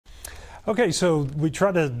Okay, so we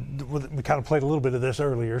kind of played a little bit of this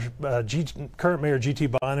earlier. Current Mayor G.T.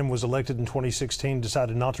 Bynum was elected in 2016,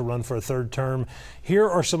 decided not to run for a third term. Here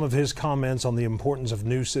are some of his comments on the importance of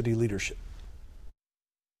new city leadership.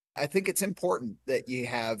 I think it's important that you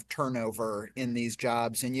have turnover in these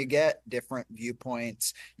jobs and you get different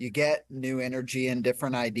viewpoints, you get new energy and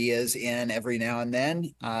different ideas in every now and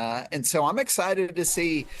then. And so I'm excited to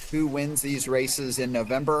see who wins these races in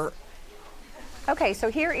November. Okay, so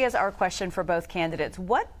here is our question for both candidates.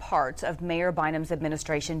 What parts of Mayor Bynum's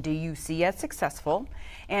administration do you see as successful?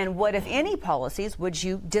 And what, if any, policies would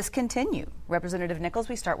you discontinue? Representative Nichols,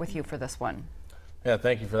 we start with you for this one. Yeah,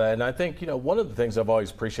 thank you for that. And I think, one of the things I've always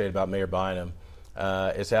appreciated about Mayor Bynum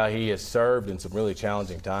is how he has served in some really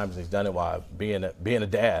challenging times. He's done it while being a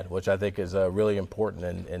dad, which I think is really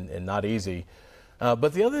important and not easy.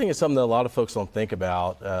 But the other thing is something that a lot of folks don't think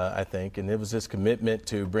about, I think, and it was his commitment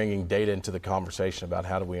to bringing data into the conversation about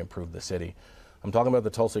how do we improve the city. I'm talking about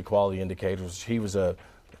the Tulsa Quality Indicators.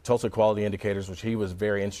 Tulsa Quality Indicators, which he was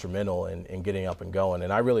very instrumental in getting up and going.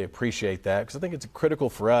 And I really appreciate that because I think it's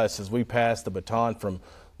critical for us as we pass the baton from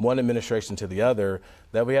one administration to the other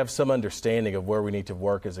that we have some understanding of where we need to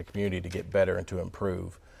work as a community to get better and to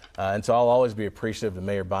improve. And so I'll always be appreciative of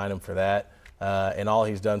Mayor Bynum for that and all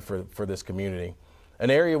he's done for this community. An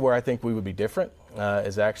area where I think we would be different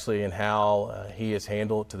is actually in how he has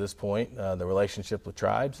handled to this point the relationship with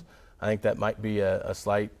tribes. I think that might be a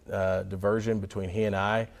slight diversion between he and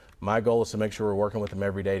I. My goal is to make sure we're working with them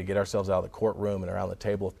every day to get ourselves out of the courtroom and around the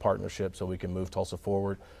table of partnership so we can move Tulsa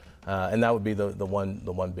forward. And that would be the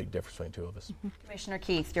one big difference between the two of us. Commissioner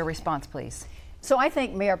Keith, your response, please. So I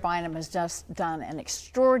think Mayor Bynum has just done an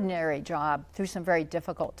extraordinary job through some very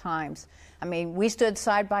difficult times. I mean, we stood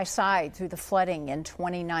side by side through the flooding in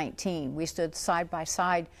 2019. We stood side by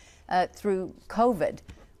side through COVID,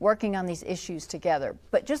 working on these issues together.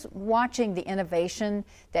 But just watching the innovation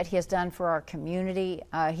that he has done for our community,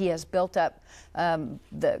 he has built up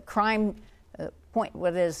the crime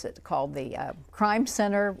what is it called? The crime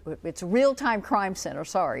center. It's a real-time crime center,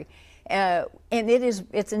 sorry. And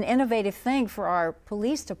it's an innovative thing for our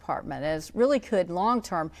police department, as really could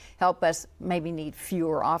long-term help us maybe need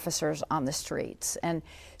fewer officers on the streets. And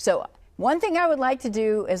so one thing I would like to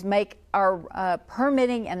do is make our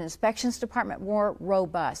permitting and inspections department more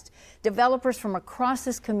robust. Developers from across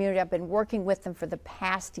this community, I've been working with them for the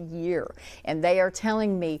past year, and they are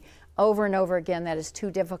telling me over and over again that it's too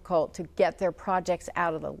difficult to get their projects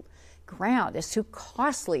out of the ground. It's too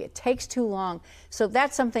costly. It takes too long. So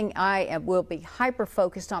that's something I will be hyper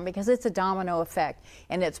focused on because it's a domino effect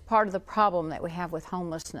and it's part of the problem that we have with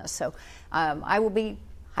homelessness. So I will be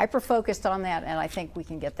hyper focused on that, and I think we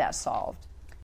can get that solved.